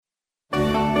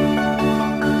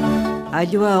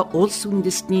Аливаа улс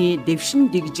үндэстний дэвшин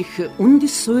дэгжих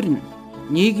үндэс суурь нь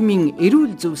нийгмийн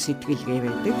эрүүл зөв сэтгэлгээ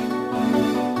байдаг.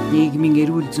 Нийгмийн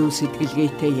эрүүл зөв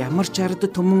сэтгэлгээтэй ямар ч ард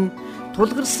түмэн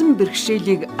тулгарсан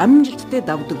бэрхшээлийг амжилттай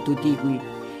давдаг төдийгүй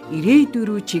ирээдүйн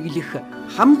рүү чиглэх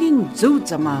хамгийн зөв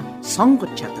замаа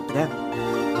сонгож чаддаг.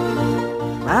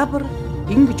 Баабар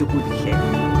ингэж өгүүлэв.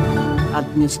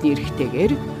 Албан ёсны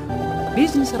эрхтэйгээр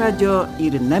Бизнес радио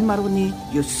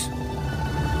 98.9.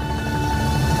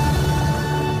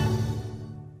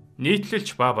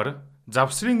 Нийтлэлч Баабар,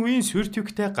 Завсрын үеийн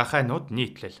сюртиктэй гахайнууд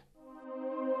нийтлэл.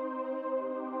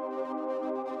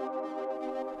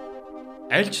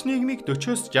 Альч нийгмийг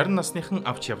 40-60 насныхан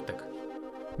авч явдаг.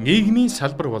 Нийгмийн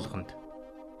салбар болгонд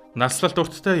наслалт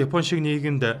урттай Япон шиг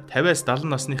нийгэмд 50-70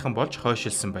 насныхан болж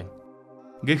хойшилсан байна.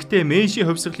 Гэхдээ Мэйши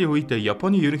хувьсгалын үед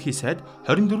Японы ерөнхий сайд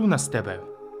 24 настай байв.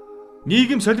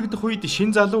 Нийгэм солигдох үед шин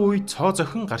залуу үед цоо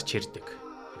зохин гарч ирдэг.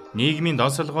 Нийгмийн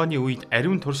донсолгооны үед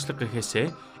ариун туршлага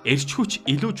гэхээсээ эрч хүч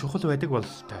илүү чухал байдаг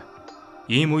бололтой.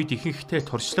 Ийм үед ихэнхдээ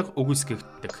туршлага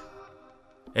үгүйсгэгддэг.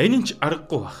 Энэ нь ч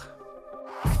аргагүй бах.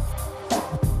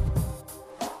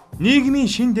 Нийгмийн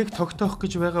шин дэг тогтоох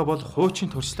гэж байгаа бол хуучин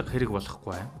туршлага хэрэг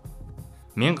болохгүй.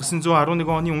 1911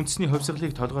 оны үндэсний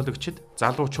хувьсгалыг толгойлогчид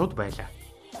залуучууд байлаа.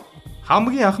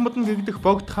 Хамгийн ахмад нь гэгдэх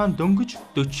богд хаан дөнгөж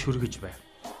 40 хүргэж байв.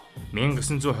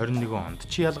 1921 онд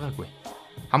ч ялгаагүй.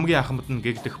 Хамгийн ахмад нь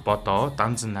гэгдэх бодоо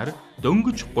данзан нар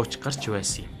дөнгөж 30 гарч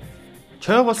байсан юм.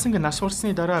 Чой болсон нас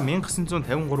барсны дараа 1953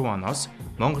 оноос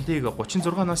Монголыг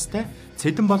 36 настай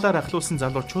цэдэн балаар ахлуулсан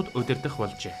залуучууд удирдах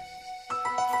болжээ.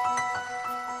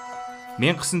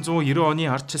 1990 оны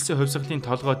ардчилсан хувьсгалын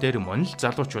толгой дээр мөн л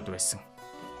залуучууд байсан.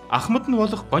 Ахмад нь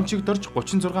болох бончигдорж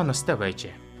 36 настай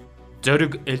байжээ.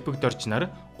 Зориг элбэгдорж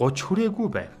нар 30 хүрээгүй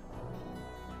байв.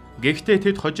 Гэхдээ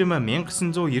тэд хожим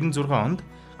 1996 онд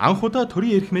анх удаа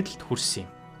төрийн эрх мэдэлд хүрсэн юм.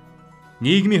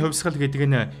 Нийгмийн хувьсгал гэдэг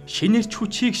нь шинэрч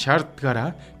хүчийг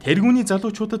шаарддагаараа тэргүүний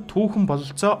залуучуудад түүхэн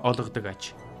бололцоо олгодог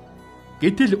аж.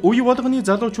 Гэтэл үе болгоны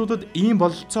залуучуудад ийм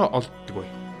бололцоо олддоггүй.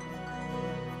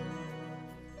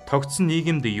 Тогтсон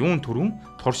нийгэмд юун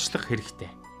түрүүн туршлага хэрэгтэй.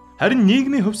 Харин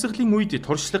нийгмийн хувьсгалын үед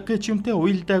туршлага гэж юмтай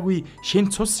уялдаагүй шин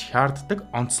цус шаарддаг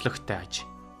онцлогтой аж.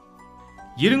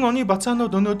 90 оны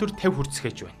бацаанууд өнөөдөр 50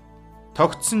 хүрцгээж байна.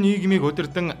 Тогтсон нийгмийг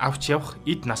удирдан авч явах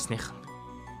эд насныхан.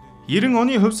 90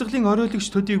 оны хувьсгалын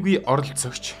оройлагч төдийгүй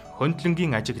оролцогч,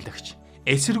 хөндлөнгийн ажиглагч,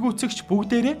 эсэргүүцэгч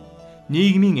бүгдээрээ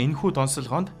нийгмийн энэхүү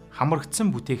донсолгоонд хамрагдсан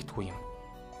бүтээгдэхүүн юм.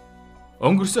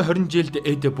 Өнгөрсөн 20 жилд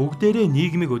эд бүгдээрээ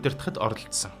нийгмийг удирдахад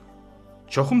оролцсон.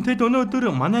 Чухам тэд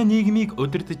өнөөдөр манай нийгмийг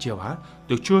удирдах яваа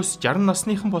 40-60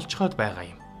 насныхан болцоход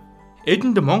байгаа юм.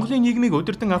 Эдэнд Монголын нийгмийг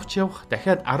удирдан авч явах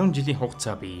дахиад 10 жилийн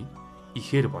хугацаа бий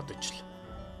ихээр бодож л.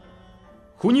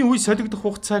 Хүний үе солигдох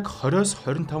хугацааг 20-с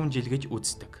 25 жил гэж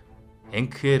үздэг.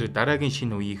 Ингэхээр дараагийн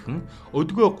шинэ үеийнхэн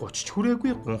өдгөө 30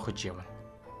 хүрээгүй гунхаж явна.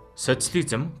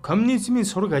 Социализм, коммунизмын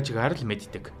сураг ажгаар л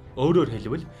мэддэг. Өөрөөр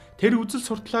хэлбэл тэр үзэл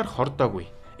сурталаар хордоогүй,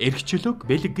 эрхчлөөг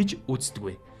бэлэг гэж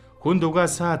үздэггүй. Хүнд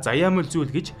угаасаа заяамал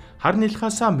зүйл гэж хар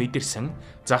нэлхаасаа мэдэрсэн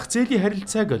зах зээлийн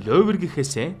харилцааг ловер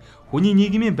гэхээсээ хүний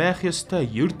нийгмийн байх ёстой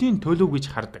ердийн төлөв гэж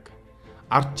хардаг.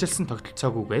 Ардчилсан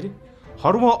тогтолцоогүйгээр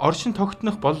хорвоо оршин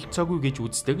тогтнох бололцоогүй гэж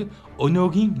үздэг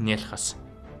өнөөгийн нялхас.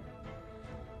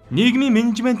 Нийгмийн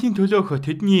менежментийн төлөөх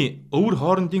тэдний өвөр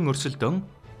хоорондын өрсөлдөөн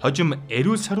хожим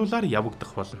эрүүл саруулаар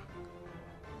явагдах болно.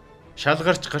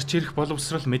 Шалгарч гарч ирэх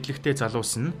боловсрал мэдлэгтэй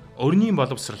залуус нь өрнийн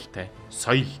боловсралтай,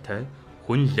 соёлтой,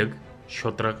 хүнлэг,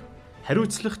 шудраг,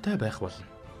 хариуцлагатай байх болно.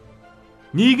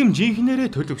 Нийгэм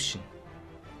жинхнээрээ төлөвшин.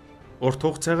 Урт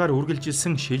хугацаагаар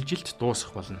үргэлжилсэн шилжилт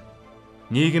дуусах болно.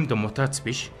 Нийгэмд мутац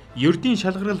биш, ердийн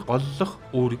шалгарал голлох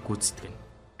үүрэг гүйцэтгэнэ.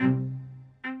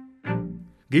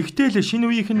 Гэхдээ л шинэ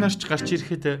үеийнхэн нарч гарч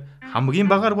ирэхэд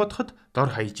хамгийн багаар бодоход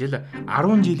дор хаяжил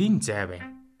 10 жилийн зай байна.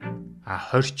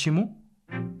 20 ч юм уу?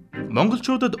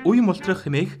 Монголчуудад үе мултрах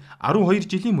хэмээх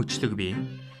 12 жилийн мөчлөг бий.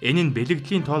 Энэ нь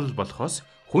бэлэгдлийн тоол болохоос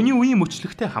хүний үеийн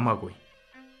мөчлөгтэй хамаагүй.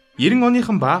 90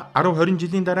 оныхан ба 10-20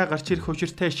 жилийн дараа гарч ирэх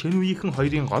учиртай шинэ үеийнхэн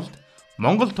хоёрын голд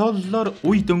Монгол тооллоор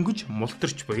үе дөнгөж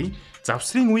мултарч буй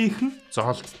завсрын үеийнхэн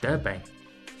зоолттой байна.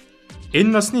 Энэ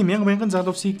насны мянган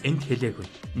залуусыг энд хэлээгүй.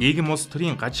 Нийгэм улс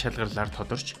төрийн гаж шалгарлаар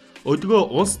тодорч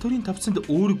өдгөө улс төрийн тавцанд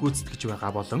үүрэг гүйцэтгэж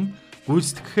байгаа болон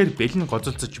гүйцэтгэхээр бэлэн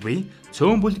гозолцож буй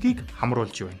цөөн бүлгийг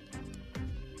хамруулж байна.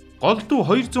 Голдуу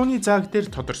 200-ны зааг дээр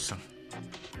тодорсон.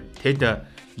 Тэд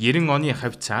 90 оны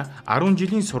хавцаа 10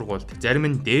 жилийн сургуульд, зарим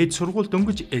нь дээд сургууль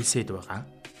дөнгөж элсээд байгаа.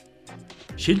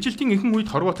 Шилжилтийн ихэнх үед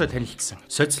хорвоотой танилцсан.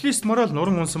 Социалист мораль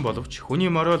нуран унсан боловч хүний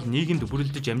мораль нийгэмд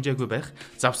бүрэлдэж амжаагүй байх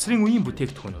завсрын үеийн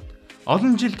бүтээгдэхүүнүүд.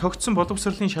 Олон жил тогтсон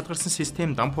боловсролын шалгарсан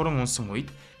систем дампууран унсан үед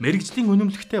мэрэгжлийн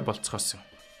үнэмлэхтэй болцгоосон.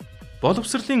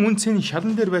 Боловсролын үнцэн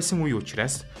шалан дээр байсан үе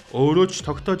учраас өөрөө ч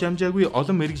тогтоож амжаагүй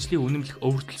олон мэрэгжлийн үнэмлэх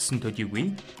өвөртлсөн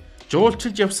төдийгүй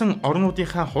жуулчилж явсан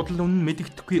орнуудынхаа худал үнэн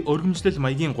мэдэгдэхгүй өргөмжлөл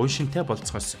маягийн гуйшинтай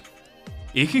болцгоосон.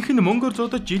 Ихэнх нь мөнгөөр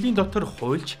зодож жилийн дотор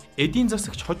хуйлж эдийн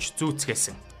засагч хож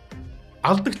зүүцгээсэн.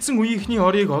 Алдагдсан үеийнхний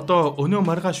орыг одоо өнөө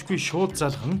маргаашгүй шууд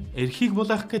залхан эрхийг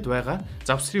булаах гээд байгаа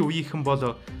завсрын үеийнхэн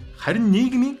бол харин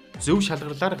нийгмийн зөв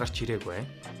шалгарлаар гарч ирээгүй.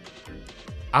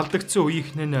 Алдагдсан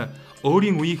үеийнхэн нь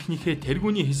өөрийн үеийнхнийхээ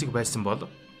тэргүүний хэсэг байсан бол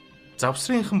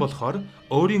завсрынхан болохоор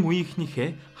өөрийн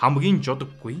үеийнхнийхээ хамгийн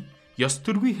жодоггүй, ёс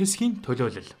төргүй хэсгийн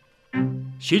төлөөлөл.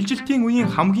 Шилжилтийн үеийн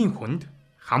хамгийн хүнд,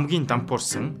 хамгийн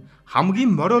дампуурсан,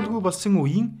 хамгийн мороолгүй болсон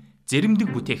үеийн зэрэмдэг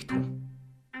бүтээгдэхүүн.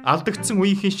 Алдагдсан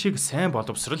үеийнхэн шиг сайн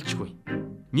боловсралжгүй.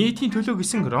 Нийтийн төлөө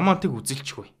гэсэн романтик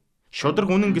үзэлжгүй. Шудраг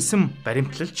үнэн гэсэн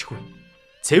баримтлалжгүй.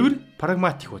 Цэвэр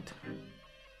прагматикууд.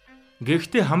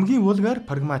 Гэхдээ хамгийн вулгар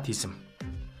прагматизм.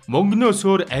 Мөнгнөөс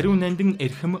өөр ариун нандин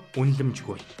эрхэм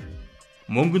үнэлэмжгүй.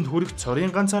 Мөнгөнд хүрэх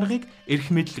цорын ганц аргыг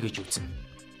эрх мэдэл гэж үзнэ.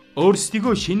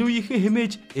 Өөрсдийгөө шинэ үеийнхэн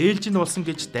хэмээж ээлж нь болсон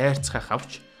гэж дайрцгах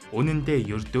авч үнэндээ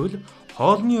ердөөл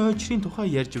хоолны ойчрын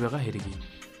тухай ярьж байгаа хэрэг юм.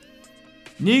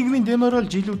 Нийгмийн деморал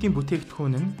жилүүдийн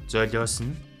бүтээгдэхүүн нь золиос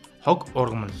нь хог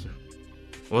ургамлал.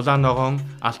 Улаан ногоон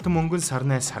алтан мөнгөн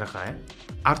сарнай саргай,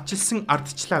 ардчилсан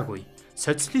ардчлаагүй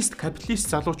социалист капиталист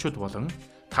залуучууд болон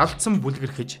талцсан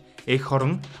бүлгэрхэж эх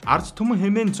хорон ард түмэн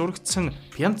хэмээн зурагдсан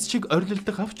пянцчиг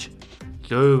орилдог авч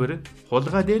лөөвөр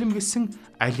хулгай дээрэмгэсэн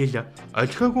алил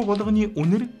олхиогүй болгоны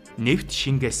үнэр нэвт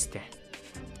шингээстэй.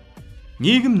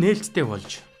 Нийгэм нээлттэй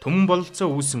болж түмэн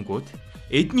бололцоо үүсэнгүүт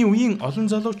эдний үеийн олон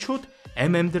залуучууд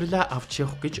амьдралаа авч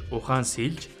явах гэж ухаан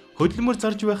сэлж хөдөлмөр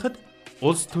зарж байхад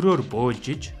улс төрөөр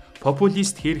бөөлжиж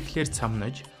популист хэрэглээр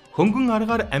цамнаж хөнгөн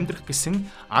аргаар амьдрах гэсэн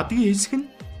адгийн хэсэг нь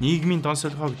нийгмийн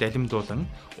донсолгоог далимдуулан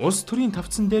улс төрийн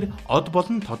тавцан дээр од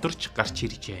болон тодорч гарч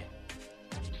иржээ.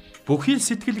 Бүхий л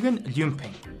сэтгэлг нь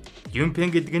люмпен.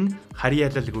 Люмпен гэдэг нь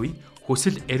харьяалалгүй,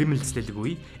 хүсэл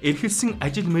эрмэлзлэлгүй, эрхэлсэн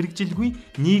ажил мэргэжилгүй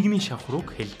нийгмийн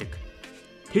шавхрууг хэлдэг.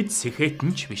 Тэд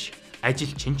сэхэтэн ч биш,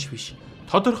 ажилчин ч биш,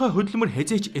 тодорхой хөдөлмөр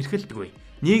хязээч эрхэлдэггүй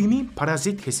нийгмийн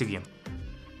паразит хэсэг юм.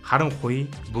 Харанхуй,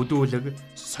 бүдүүлэг,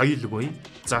 соёлгүй,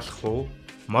 залхуу,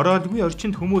 моралгүй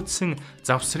орчинд хүмүүжсэн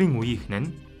завсрын үеийнхэн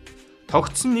нь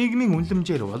тогтсон нийгмийн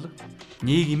үнэлэмжээр бол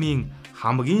нийгмийн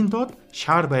хамгийн доод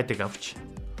шаар байдаг авч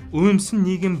үүмсэн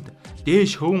нийгэмд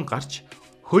дээш хөвөн гарч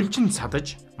хөлжин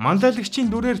цадаж манлайлагчийн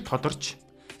дүрээр тодорч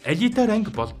элитар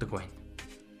анги болдог байна.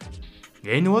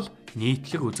 Энэ бол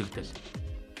нийтлэг үзэгдэл.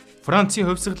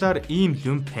 Францын хувьсгалаар ийм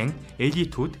люмпен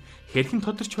элитүүд хэрхэн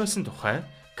тодорч байсан тухай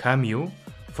Камю,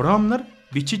 Фром нар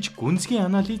бичиж гүнзгий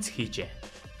анализ хийжээ.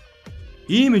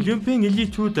 Ийм люмпен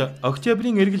элитүүд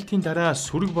Октябрийн эргэлтийн дараа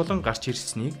сүрэг болон гарч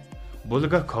ирснийг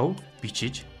Булгаков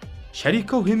бичиж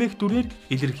Шариков хэмээх дүрээр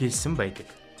илэрхийлсэн байдаг.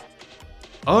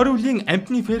 Орвлийн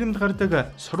амтны фермд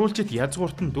гардаг сурвалжид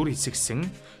язгууртан дүр хэсэгсэн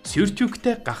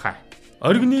сюртиктэй гахай.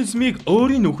 Организмыг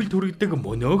өөрийн нөхөл түргдэг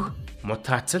мөнөөх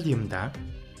мутацл юм да.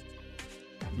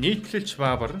 Нийтлэлч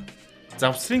Баабар,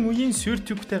 Завсрын үеийн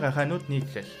сюртиктэй гахайнууд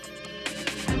нийтлэл.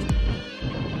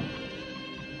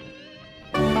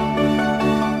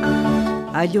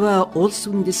 Аливаа улс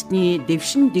үндэстний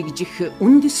дэвшин дэгжих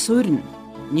үндэс суурь нь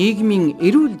нийгмийн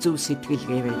эрүүл зөв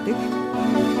сэтгэлгээ байдаг.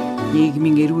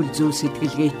 Нийгмийн эрүүл зөв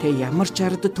сэтгэлгээтэй ямар ч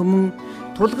ард түмэн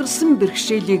тулгарсан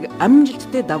бэрхшээлийг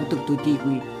амжилттай давдаг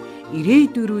төдийгүй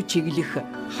ирээдүйн рүү чиглэх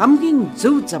хамгийн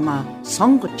зөв замаа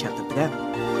сонгож чаддаг.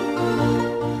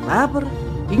 Баабар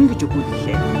ингэж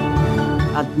өгүүлэв.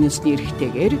 Албан ёсны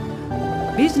эрхтэйгээр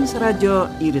Бизнес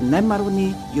радио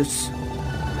 98.9